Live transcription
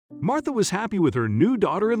Martha was happy with her new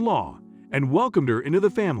daughter-in-law and welcomed her into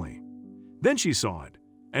the family. Then she saw it,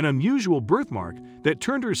 an unusual birthmark that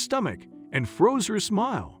turned her stomach and froze her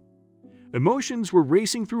smile. Emotions were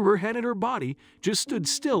racing through her head, and her body just stood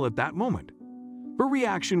still at that moment. Her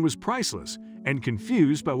reaction was priceless and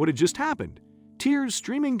confused by what had just happened, tears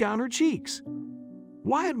streaming down her cheeks.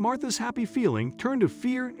 Why had Martha's happy feeling turned to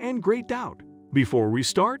fear and great doubt? Before we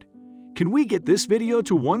start, can we get this video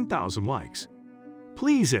to 1,000 likes?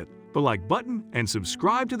 Please hit the like button and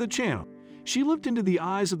subscribe to the channel. She looked into the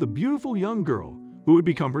eyes of the beautiful young girl who would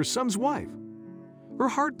become her son's wife. Her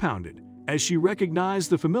heart pounded as she recognized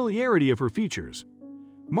the familiarity of her features.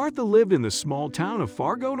 Martha lived in the small town of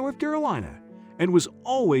Fargo, North Carolina, and was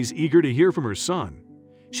always eager to hear from her son.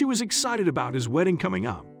 She was excited about his wedding coming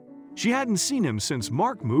up. She hadn't seen him since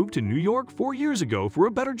Mark moved to New York 4 years ago for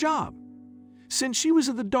a better job. Since she was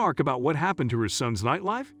in the dark about what happened to her son's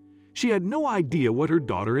nightlife, she had no idea what her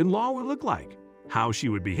daughter-in-law would look like, how she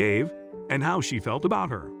would behave, and how she felt about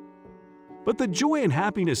her. But the joy and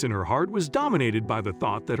happiness in her heart was dominated by the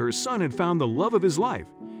thought that her son had found the love of his life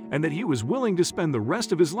and that he was willing to spend the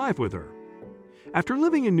rest of his life with her. After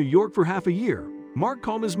living in New York for half a year, Mark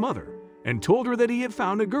called his mother and told her that he had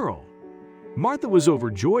found a girl. Martha was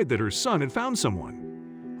overjoyed that her son had found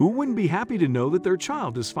someone. Who wouldn't be happy to know that their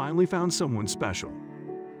child has finally found someone special?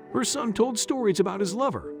 Her son told stories about his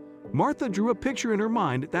lover. Martha drew a picture in her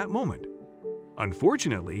mind at that moment.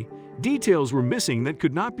 Unfortunately, details were missing that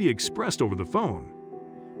could not be expressed over the phone.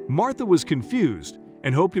 Martha was confused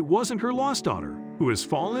and hoped it wasn't her lost daughter who has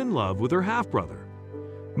fallen in love with her half-brother.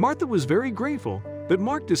 Martha was very grateful that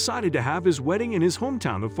Mark decided to have his wedding in his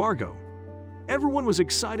hometown of Fargo. Everyone was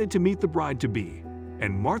excited to meet the bride-to-be,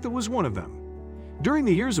 and Martha was one of them. During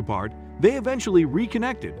the years apart, they eventually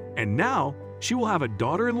reconnected, and now she will have a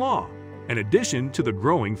daughter-in-law, an addition to the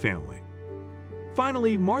growing family.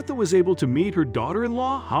 Finally, Martha was able to meet her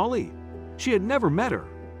daughter-in-law, Holly. She had never met her,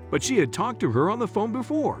 but she had talked to her on the phone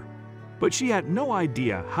before. But she had no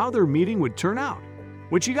idea how their meeting would turn out.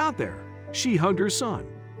 When she got there, she hugged her son.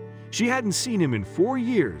 She hadn't seen him in 4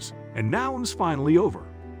 years, and now it was finally over.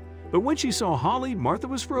 But when she saw Holly, Martha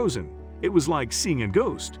was frozen. It was like seeing a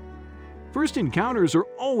ghost. First encounters are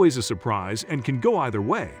always a surprise and can go either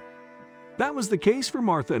way. That was the case for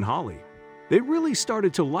Martha and Holly. They really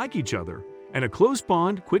started to like each other, and a close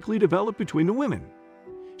bond quickly developed between the women.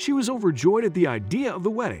 She was overjoyed at the idea of the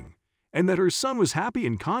wedding and that her son was happy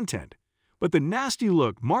and content, but the nasty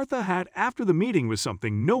look Martha had after the meeting was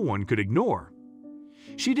something no one could ignore.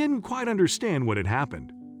 She didn't quite understand what had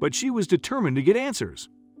happened, but she was determined to get answers.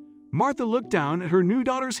 Martha looked down at her new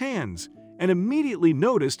daughter's hands and immediately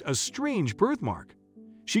noticed a strange birthmark.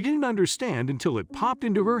 She didn't understand until it popped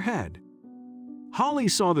into her head. Holly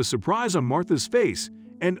saw the surprise on Martha's face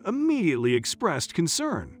and immediately expressed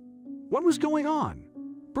concern. What was going on?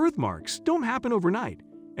 Birthmarks don't happen overnight,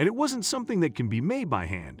 and it wasn't something that can be made by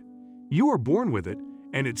hand. You are born with it,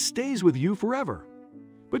 and it stays with you forever.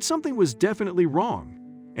 But something was definitely wrong,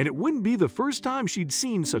 and it wouldn't be the first time she'd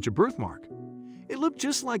seen such a birthmark. It looked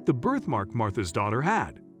just like the birthmark Martha's daughter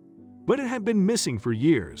had, but it had been missing for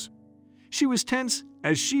years. She was tense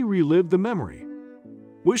as she relived the memory.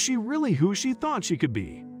 Was she really who she thought she could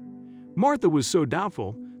be? Martha was so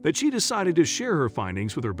doubtful that she decided to share her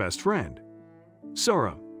findings with her best friend.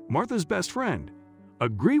 Sarah, Martha's best friend,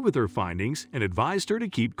 agreed with her findings and advised her to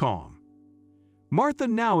keep calm. Martha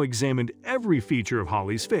now examined every feature of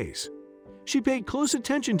Holly's face. She paid close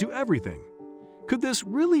attention to everything. Could this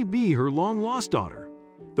really be her long-lost daughter?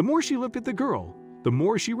 The more she looked at the girl, the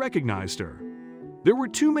more she recognized her. There were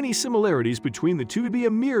too many similarities between the two to be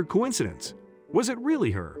a mere coincidence. Was it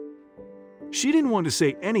really her? She didn't want to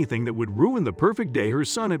say anything that would ruin the perfect day her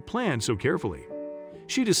son had planned so carefully.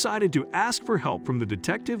 She decided to ask for help from the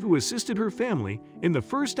detective who assisted her family in the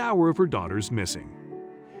first hour of her daughter's missing.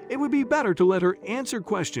 It would be better to let her answer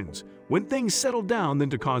questions when things settled down than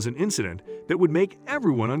to cause an incident that would make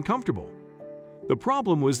everyone uncomfortable. The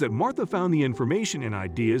problem was that Martha found the information and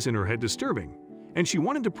ideas in her head disturbing, and she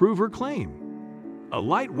wanted to prove her claim. A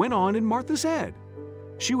light went on in Martha's head.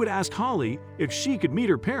 She would ask Holly if she could meet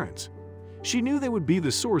her parents. She knew they would be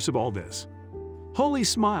the source of all this. Holly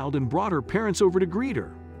smiled and brought her parents over to greet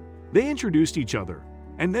her. They introduced each other,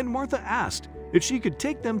 and then Martha asked if she could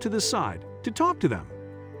take them to the side to talk to them.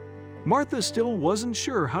 Martha still wasn't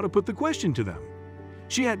sure how to put the question to them.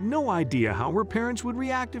 She had no idea how her parents would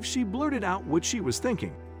react if she blurted out what she was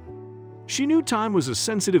thinking. She knew time was a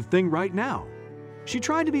sensitive thing right now. She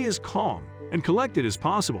tried to be as calm and collected as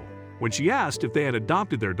possible when she asked if they had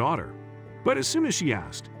adopted their daughter. But as soon as she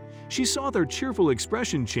asked, she saw their cheerful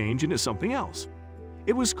expression change into something else.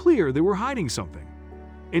 It was clear they were hiding something.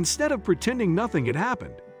 Instead of pretending nothing had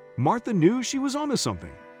happened, Martha knew she was onto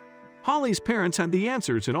something. Holly's parents had the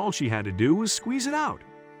answers and all she had to do was squeeze it out.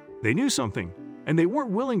 They knew something, and they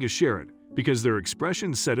weren't willing to share it because their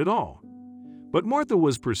expressions said it all. But Martha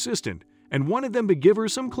was persistent and wanted them to give her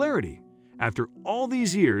some clarity. After all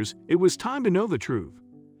these years, it was time to know the truth.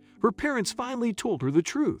 Her parents finally told her the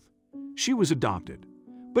truth. She was adopted,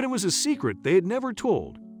 but it was a secret they had never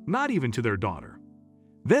told, not even to their daughter.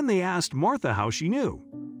 Then they asked Martha how she knew.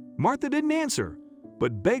 Martha didn't answer,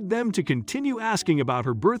 but begged them to continue asking about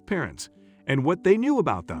her birth parents and what they knew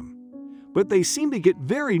about them. But they seemed to get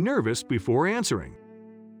very nervous before answering.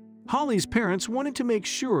 Holly's parents wanted to make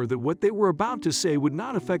sure that what they were about to say would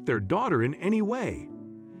not affect their daughter in any way.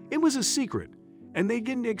 It was a secret, and they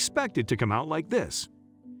didn't expect it to come out like this.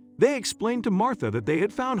 They explained to Martha that they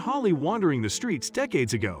had found Holly wandering the streets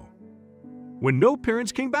decades ago. When no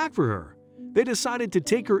parents came back for her, they decided to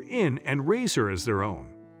take her in and raise her as their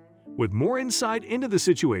own. With more insight into the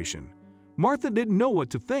situation, Martha didn't know what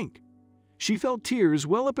to think. She felt tears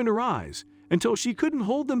well up in her eyes until she couldn't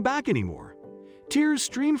hold them back anymore. Tears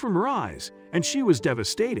streamed from her eyes, and she was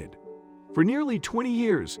devastated. For nearly 20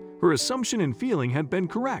 years, her assumption and feeling had been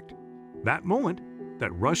correct. That moment,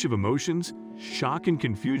 that rush of emotions, shock and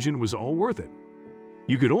confusion was all worth it.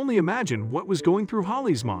 You could only imagine what was going through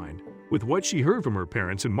Holly's mind with what she heard from her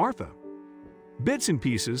parents and Martha. Bits and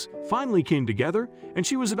pieces finally came together, and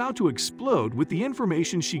she was about to explode with the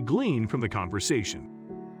information she gleaned from the conversation.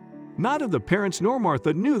 Neither the parents nor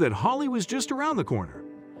Martha knew that Holly was just around the corner.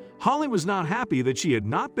 Holly was not happy that she had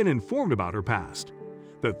not been informed about her past.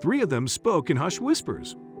 The three of them spoke in hushed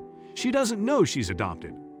whispers. She doesn't know she's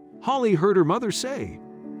adopted. Holly heard her mother say.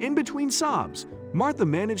 In between sobs, Martha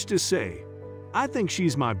managed to say, "I think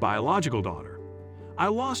she's my biological daughter. I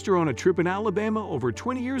lost her on a trip in Alabama over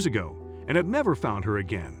 20 years ago and have never found her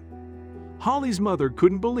again." Holly's mother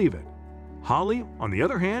couldn't believe it. Holly, on the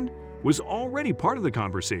other hand, was already part of the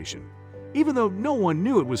conversation, even though no one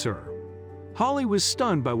knew it was her. Holly was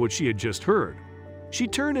stunned by what she had just heard. She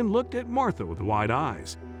turned and looked at Martha with wide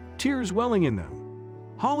eyes, tears welling in them.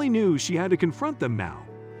 Holly knew she had to confront them now.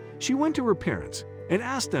 She went to her parents and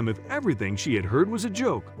asked them if everything she had heard was a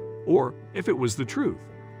joke or if it was the truth.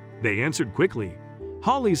 They answered quickly.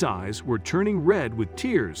 Holly's eyes were turning red with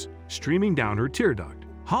tears streaming down her tear duct.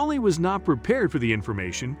 Holly was not prepared for the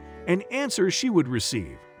information and answers she would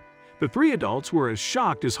receive. The three adults were as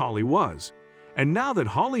shocked as Holly was, and now that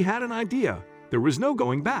Holly had an idea, there was no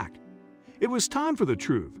going back. It was time for the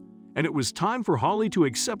truth, and it was time for Holly to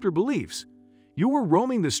accept her beliefs. You were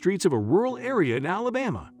roaming the streets of a rural area in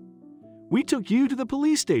Alabama. We took you to the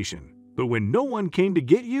police station, but when no one came to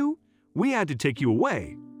get you, we had to take you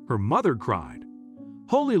away, her mother cried.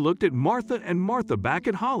 Holly looked at Martha and Martha back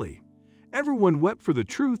at Holly. Everyone wept for the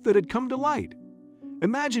truth that had come to light.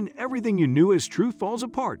 Imagine everything you knew as truth falls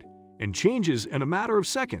apart and changes in a matter of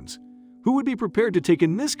seconds. Who would be prepared to take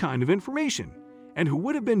in this kind of information, and who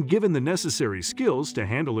would have been given the necessary skills to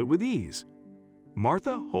handle it with ease?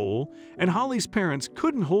 Martha, Hole, and Holly's parents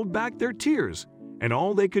couldn't hold back their tears, and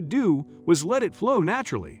all they could do was let it flow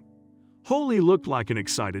naturally. Holly looked like an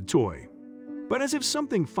excited toy, but as if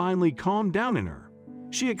something finally calmed down in her,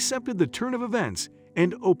 she accepted the turn of events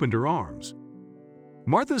and opened her arms.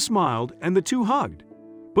 Martha smiled and the two hugged.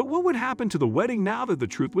 But what would happen to the wedding now that the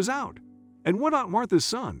truth was out? And what about Martha's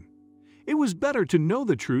son? It was better to know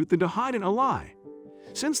the truth than to hide in a lie.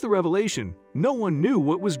 Since the revelation, no one knew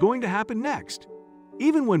what was going to happen next.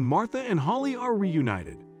 Even when Martha and Holly are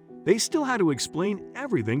reunited, they still had to explain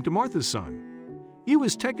everything to Martha's son. He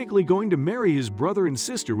was technically going to marry his brother and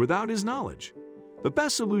sister without his knowledge. The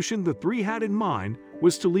best solution the three had in mind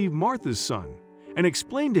was to leave Martha's son and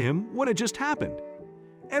explain to him what had just happened.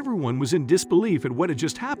 Everyone was in disbelief at what had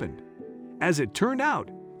just happened. As it turned out,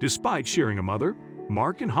 despite sharing a mother,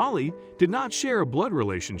 Mark and Holly did not share a blood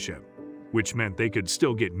relationship, which meant they could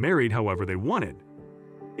still get married however they wanted.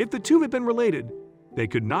 If the two had been related, they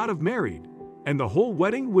could not have married, and the whole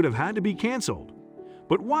wedding would have had to be canceled.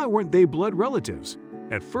 But why weren't they blood relatives?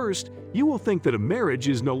 At first, you will think that a marriage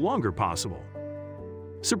is no longer possible.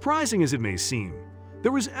 Surprising as it may seem,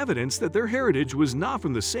 there was evidence that their heritage was not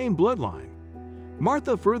from the same bloodline.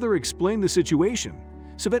 Martha further explained the situation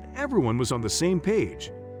so that everyone was on the same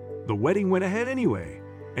page. The wedding went ahead anyway,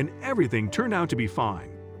 and everything turned out to be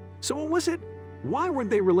fine. So what was it? Why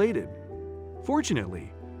weren't they related?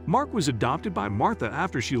 Fortunately, Mark was adopted by Martha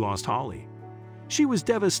after she lost Holly. She was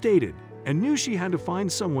devastated and knew she had to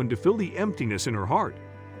find someone to fill the emptiness in her heart.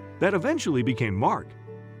 That eventually became Mark.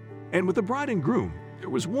 And with the bride and groom, there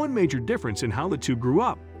was one major difference in how the two grew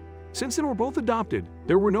up. Since they were both adopted,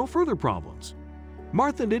 there were no further problems.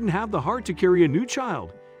 Martha didn't have the heart to carry a new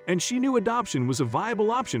child and she knew adoption was a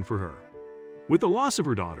viable option for her. With the loss of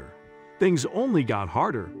her daughter, things only got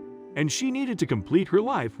harder, and she needed to complete her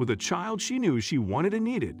life with a child she knew she wanted and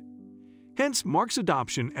needed. Hence Mark's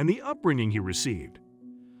adoption and the upbringing he received.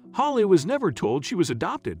 Holly was never told she was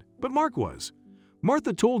adopted, but Mark was.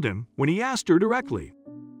 Martha told him when he asked her directly.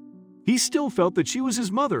 He still felt that she was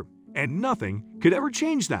his mother, and nothing could ever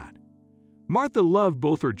change that. Martha loved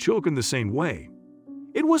both her children the same way.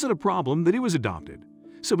 It wasn't a problem that he was adopted,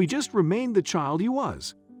 so he just remained the child he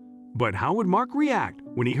was. But how would Mark react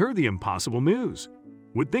when he heard the impossible news?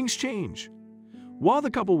 Would things change? While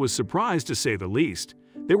the couple was surprised to say the least,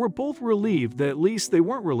 they were both relieved that at least they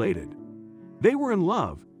weren't related. They were in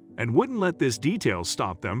love and wouldn't let this detail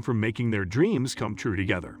stop them from making their dreams come true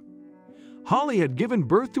together. Holly had given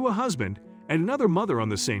birth to a husband and another mother on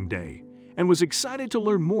the same day and was excited to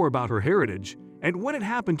learn more about her heritage and what had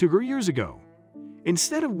happened to her years ago.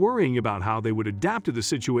 Instead of worrying about how they would adapt to the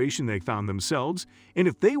situation they found themselves and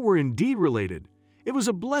if they were indeed related, it was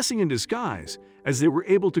a blessing in disguise as they were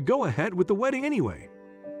able to go ahead with the wedding anyway.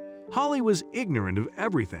 Holly was ignorant of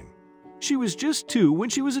everything. She was just 2 when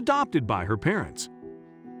she was adopted by her parents.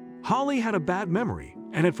 Holly had a bad memory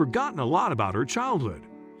and had forgotten a lot about her childhood.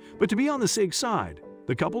 But to be on the safe side,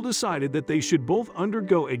 the couple decided that they should both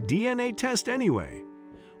undergo a DNA test anyway.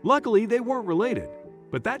 Luckily, they weren't related,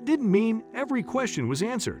 but that didn't mean every question was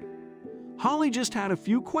answered. Holly just had a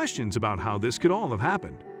few questions about how this could all have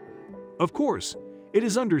happened. Of course, it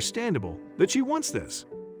is understandable that she wants this.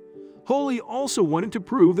 Holly also wanted to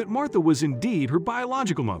prove that Martha was indeed her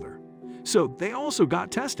biological mother, so they also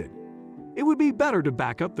got tested. It would be better to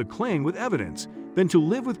back up the claim with evidence than to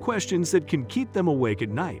live with questions that can keep them awake at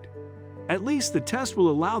night. At least the test will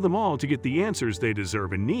allow them all to get the answers they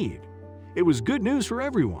deserve and need. It was good news for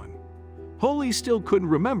everyone. Holly still couldn't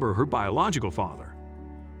remember her biological father.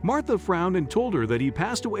 Martha frowned and told her that he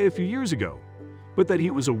passed away a few years ago, but that he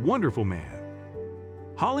was a wonderful man.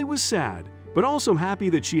 Holly was sad, but also happy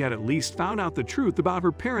that she had at least found out the truth about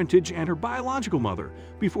her parentage and her biological mother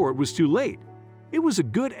before it was too late. It was a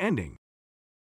good ending.